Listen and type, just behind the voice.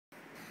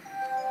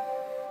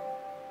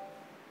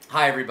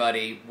Hi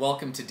everybody,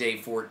 welcome to day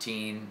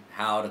 14,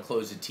 how to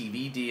close a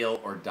TV deal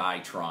or die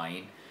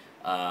trying.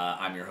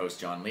 I'm your host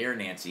John Lehr,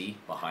 Nancy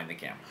behind the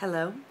camera.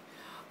 Hello.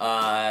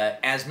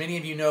 As many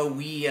of you know,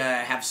 we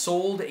have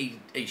sold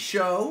a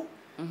show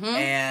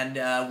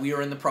and we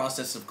are in the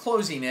process of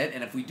closing it,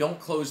 and if we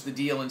don't close the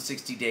deal in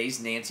 60 days,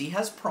 Nancy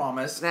has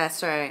promised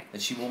That's right.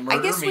 that she will murder me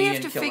and I guess we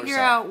have to kill figure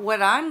herself. out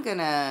what I'm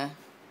gonna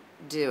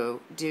do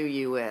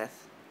you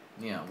with.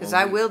 Yeah, Because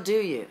I will do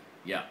you.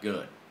 Yeah,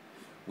 good.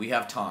 We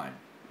have time.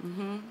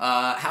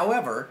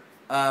 However,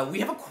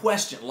 we have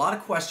a lot of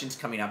questions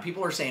coming out.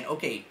 People are saying,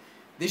 okay,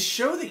 this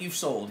show that you've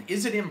sold,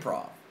 is it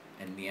improv?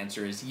 And the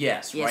answer is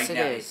yes, right now. Yes, it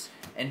is.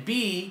 And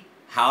B,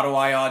 how do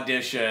I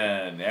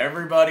audition?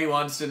 Everybody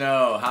wants to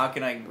know, how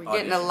can I We're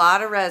audition? getting a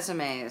lot of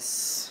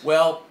resumes.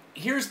 Well,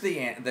 here's the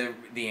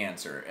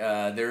answer.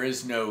 There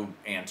is no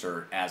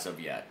answer as of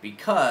yet,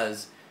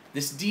 because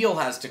this deal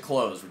has to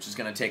close, which is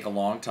going to take a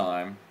long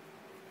time.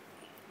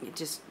 It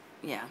just,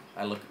 yeah.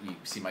 You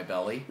see my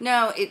belly?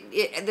 No,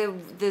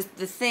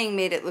 the thing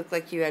made it look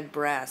like you had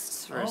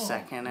breasts for a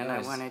second, and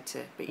nice. I wanted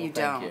to, but Well, you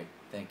don't.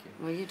 Thank you.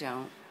 Well, you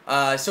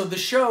don't. So the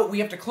show, we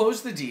have to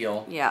close the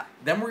deal. Yeah.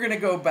 Then we're going to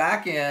go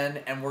back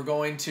in and we're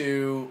going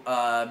to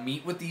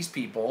meet with these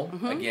people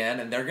again,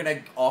 and they're going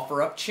to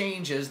offer up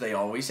changes. They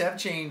always have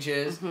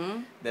changes.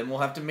 Then we'll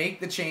have to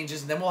make the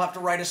changes, and then we'll have to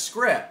write a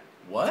script.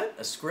 What?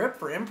 A script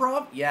for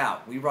improv? Yeah,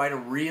 we write a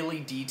really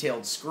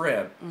detailed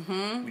script.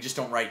 We just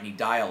don't write any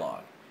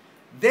dialogue.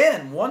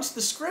 Then, once the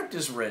script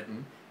is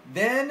written,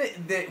 then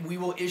we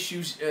will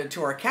issue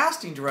to our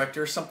casting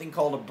director something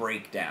called a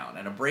breakdown.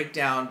 And a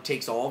breakdown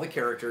takes all the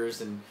characters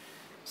and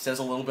says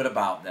a little bit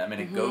about them,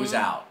 and it goes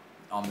out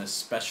on this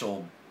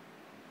special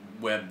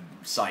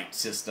website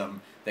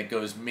system that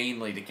goes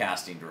mainly to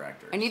casting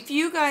directors. And if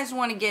you guys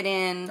want to get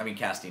in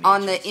casting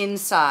on agents. the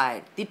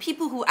inside, the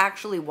people who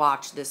actually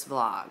watch this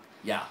vlog,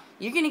 yeah,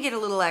 you're going to get a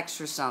little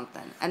extra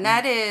something. And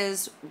that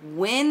is,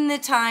 when the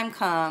time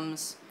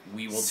comes,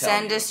 we will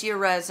send us your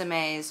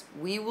resumes.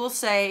 We will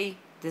say,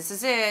 this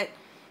is it.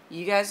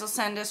 You guys will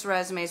send us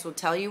resumes. We'll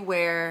tell you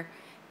where.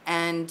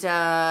 And,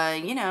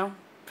 you know,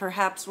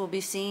 perhaps we'll be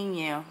seeing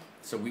you.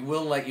 So we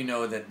will let you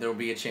know that there will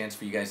be a chance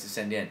for you guys to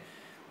send in.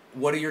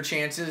 What are your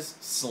chances?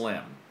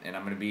 Slim. And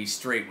I'm going to be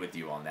straight with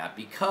you on that,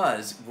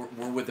 because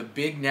we're with a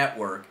big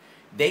network.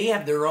 They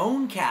have their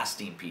own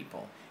casting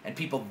people and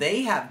people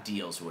they have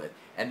deals with.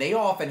 And they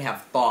often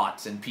have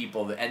thoughts and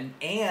people.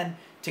 And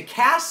to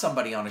cast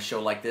somebody on a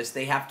show like this,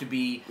 they have to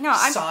be signed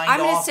off by the network. I'm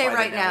going to say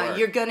right now,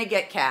 you're going to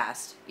get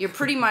cast. You're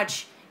pretty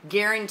much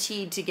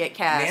guaranteed to get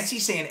cast.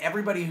 Nancy's saying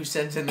everybody who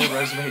sends in their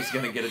resume is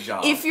going to get a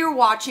job. If you're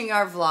watching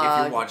our vlog,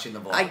 if you're watching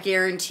the vlog, I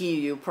guarantee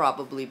you'll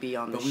probably be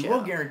on the show. But we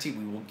will guarantee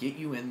we will get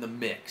you in the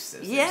mix,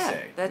 as they say.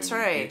 Yeah, that's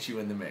right. Get you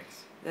in the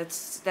mix.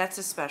 That's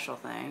a special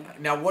thing.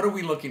 Now, what are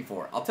we looking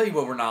for? I'll tell you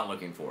what we're not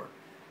looking for.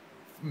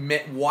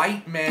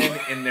 White men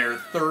in their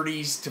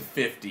 30s to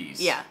 50s.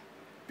 Yeah.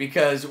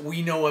 Because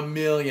we know a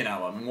million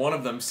of them. One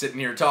of them sitting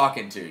here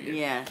talking to you.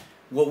 Yeah.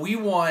 What we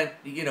want,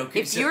 you know...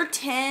 If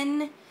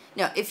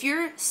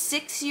you're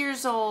 6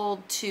 years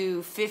old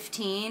to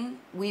 15,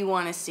 we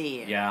want to see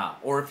you. Yeah.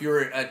 Or if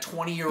you're a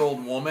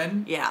 20-year-old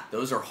woman... Yeah.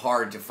 Those are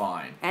hard to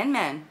find. And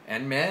men.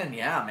 And men,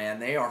 yeah, man.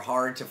 They are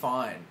hard to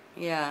find.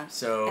 Yeah.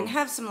 So... And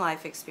have some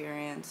life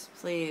experience,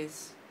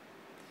 please.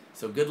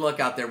 So good luck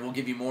out there. We'll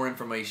give you more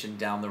information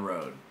down the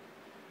road.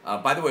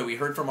 By the way, we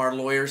heard from our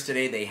lawyers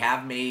today. They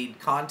have made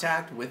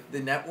contact with the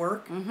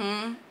network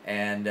and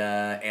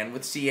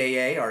with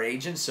CAA, our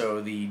agent,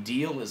 so the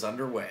deal is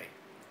underway.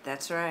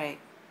 That's right.